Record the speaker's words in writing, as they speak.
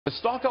The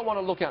stock I want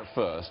to look at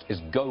first is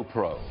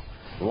GoPro.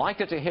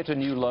 Like it to hit a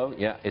new low?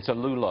 Yeah, it's a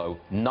new low,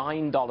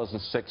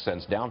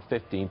 $9.06, down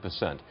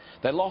 15%.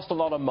 They lost a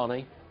lot of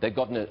money. They've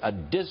gotten a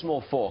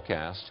dismal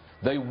forecast.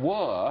 They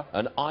were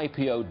an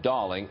IPO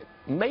darling.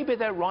 Maybe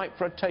they're ripe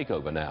for a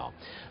takeover now.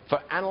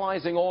 For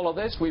analyzing all of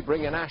this, we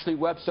bring in Ashley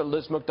Webster,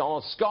 Liz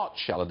McDonald, Scott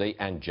Shellady,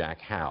 and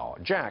Jack Howe.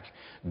 Jack,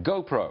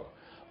 GoPro.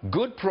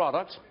 Good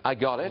product, I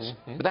got it,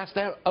 but that's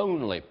their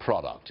only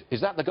product. Is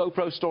that the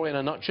GoPro story in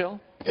a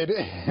nutshell? It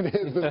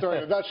is the story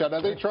in a nutshell.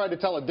 Now, they tried to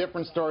tell a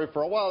different story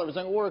for a while. They were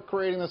saying, we're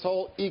creating this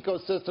whole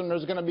ecosystem.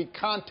 There's going to be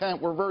content.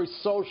 We're very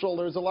social.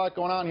 There's a lot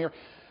going on here.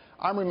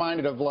 I'm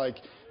reminded of, like,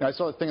 I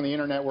saw a thing on the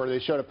internet where they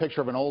showed a picture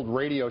of an old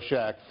Radio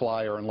Shack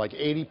flyer, and like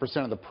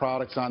 80% of the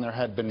products on there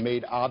had been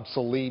made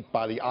obsolete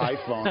by the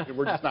iPhone.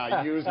 We're just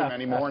not using them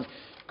anymore. And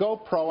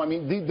GoPro, I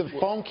mean, the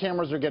phone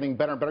cameras are getting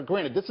better and better.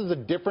 Granted, this is a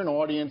different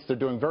audience. They're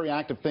doing very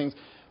active things.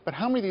 But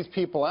how many of these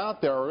people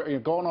out there are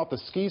going off the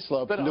ski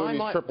slopes and doing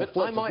these triple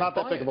flips? It's not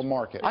that big of a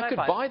market. I could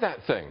buy that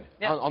thing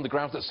on the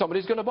grounds that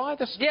somebody's going to buy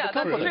this. Yeah,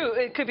 that's true.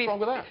 It could be.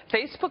 What's wrong with that?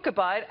 Facebook could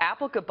buy it.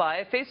 Apple could buy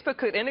it. Facebook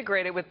could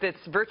integrate it with this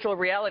virtual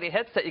reality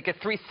headset. You get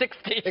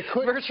 360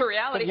 virtual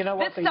reality. You know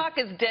what, this stock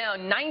is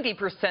down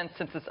 90%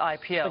 since its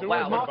IPO.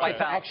 Wow, the market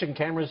for action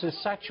cameras is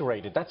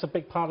saturated. That's a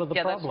big part of the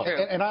problem. That's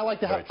true. And I like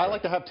to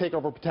have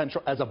takeover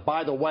potential as a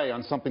by the way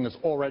on something that's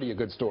already a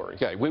good story.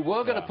 Okay, we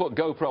were going to put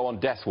GoPro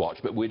on death watch,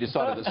 but we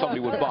decided that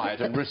somebody would buy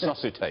it and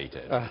resuscitate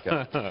it.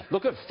 Okay.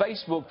 Look at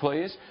Facebook,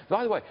 please.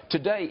 By the way,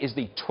 today is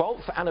the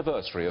 12th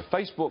anniversary of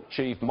Facebook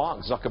chief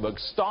Mark Zuckerberg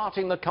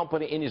starting the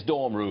company in his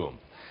dorm room.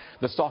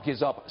 The stock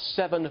is up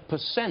 7%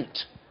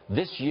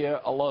 this year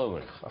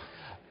alone.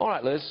 All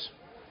right, Liz.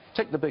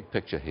 Take the big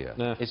picture here.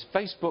 Is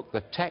Facebook the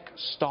tech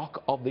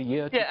stock of the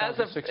year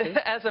 2016?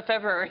 As of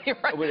February,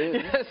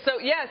 right? So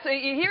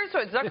here's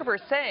what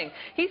Zuckerberg's saying.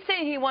 He's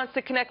saying he wants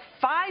to connect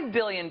 5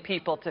 billion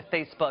people to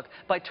Facebook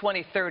by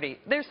 2030.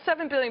 There's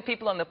 7 billion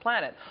people on the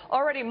planet.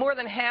 Already more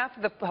than half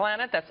of the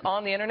planet that's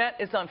on the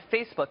internet is on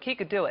Facebook. He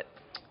could do it.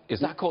 Is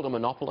that called a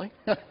monopoly?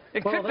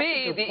 It could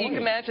be. You can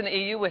imagine the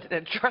EU with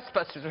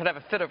trustbusters would have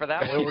a fit over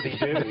that one. Already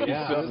do,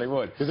 yeah. Certainly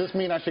would. Does this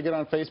mean I should get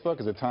on Facebook?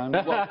 Is it time?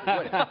 Well,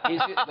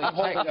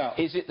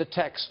 is it the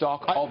tech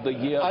stock of the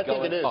year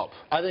going up?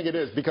 I think it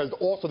is, because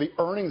also the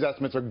earnings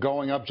estimates are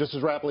going up just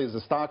as rapidly as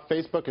the stock.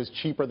 Facebook is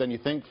cheaper than you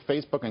think.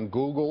 Facebook and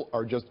Google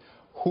are just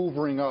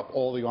hoovering up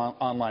all the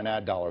online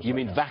ad dollars. You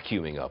mean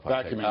vacuuming up?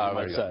 Vacuuming up,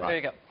 I say. There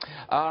you go.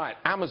 All right,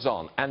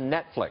 Amazon and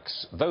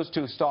Netflix. Those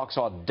two stocks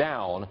are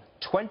down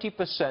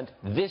 20%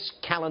 this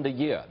calendar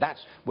year.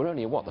 We're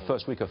only in, what, the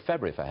first week of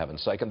February, for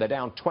heaven's sake, and they're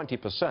down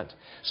 20%.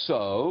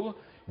 So,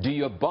 do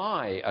you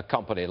buy a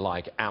company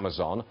like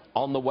Amazon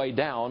on the way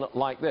down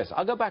like this?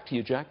 I'll go back to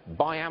you, Jack.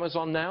 Buy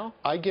Amazon now?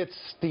 I get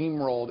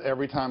steamrolled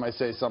every time I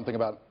say something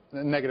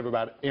negative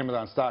about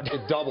Amazon stock.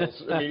 It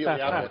doubles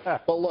immediately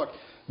after. But look,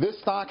 this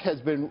stock has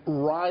been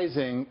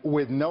rising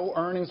with no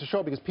earnings to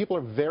show because people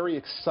are very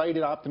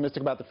excited,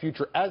 optimistic about the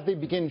future. As they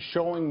begin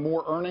showing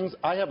more earnings,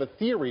 I have a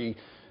theory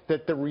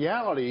that the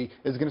reality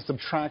is going to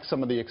subtract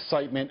some of the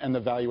excitement and the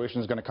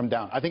valuation is going to come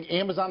down. I think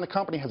Amazon, the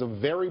company, has a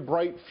very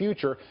bright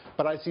future,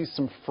 but I see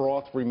some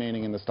froth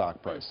remaining in the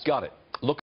stock price. Got it.